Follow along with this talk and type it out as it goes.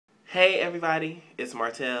Hey everybody, it's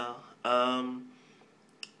Martell.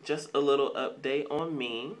 Just a little update on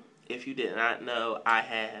me. If you did not know, I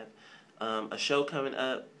have a show coming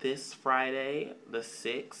up this Friday, the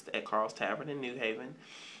 6th, at Carl's Tavern in New Haven.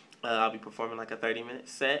 I'll be performing like a 30-minute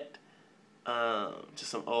set. Just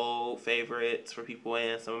some old favorites for people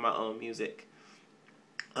and some of my own music.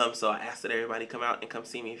 So I asked that everybody come out and come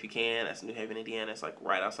see me if you can. That's New Haven, Indiana. It's like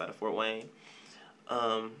right outside of Fort Wayne.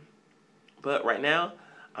 But right now,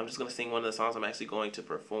 I'm just going to sing one of the songs I'm actually going to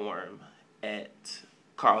perform at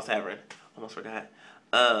Carl's Tavern. Almost forgot.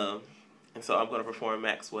 And so I'm going to perform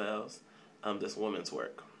Maxwell's This Woman's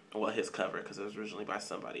Work. Well, his cover, because it was originally by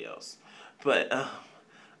somebody else. But I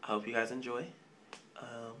hope you guys enjoy.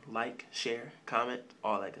 Like, share, comment,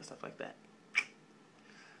 all that good stuff like that.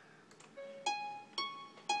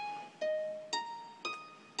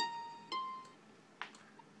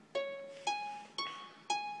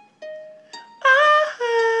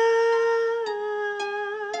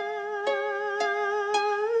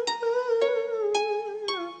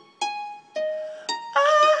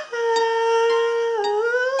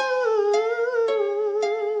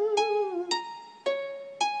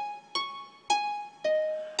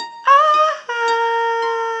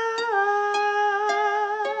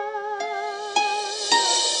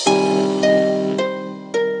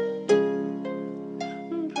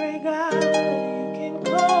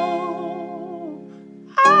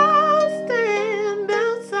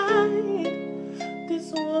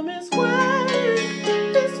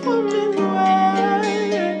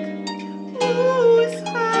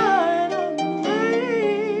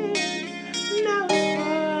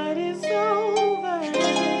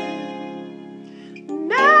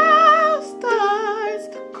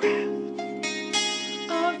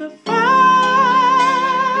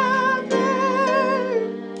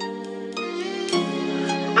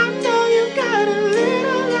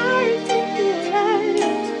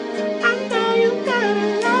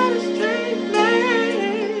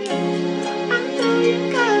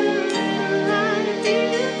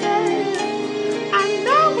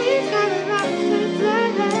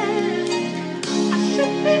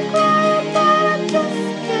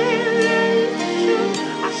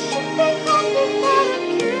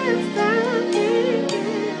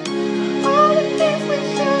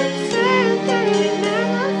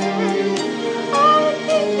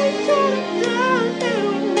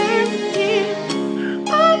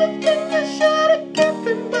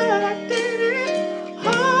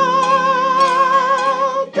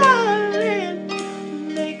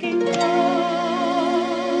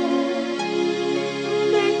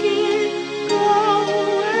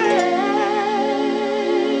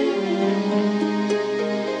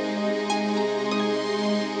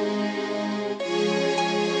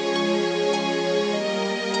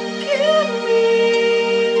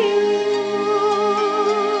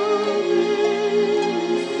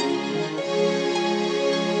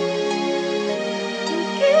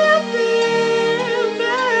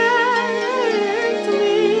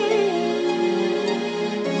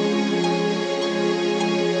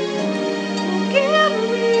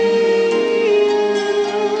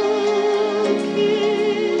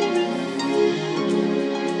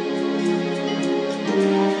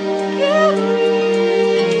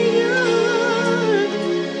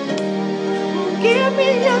 Give me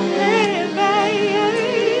your hand,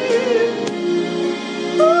 babe.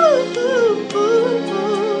 Ooh, ooh, ooh,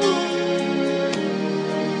 ooh.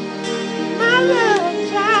 My love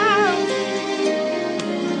child.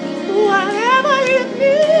 Whatever you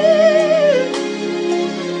need,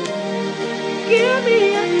 give me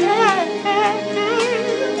your hand.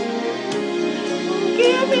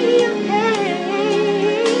 Give me your hand.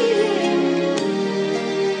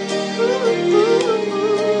 Ooh, ooh,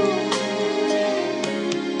 ooh.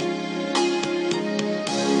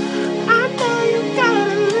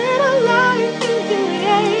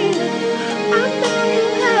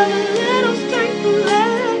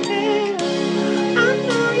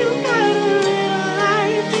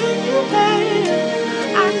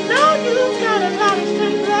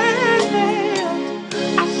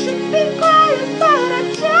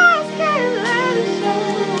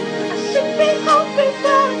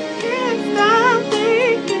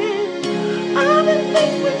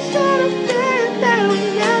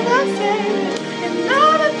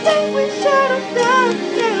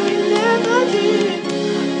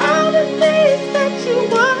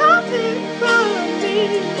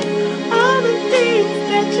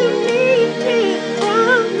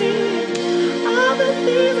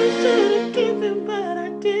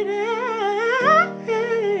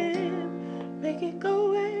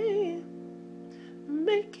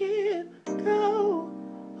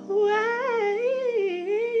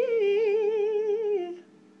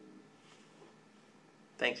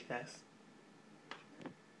 Thanks, you guys.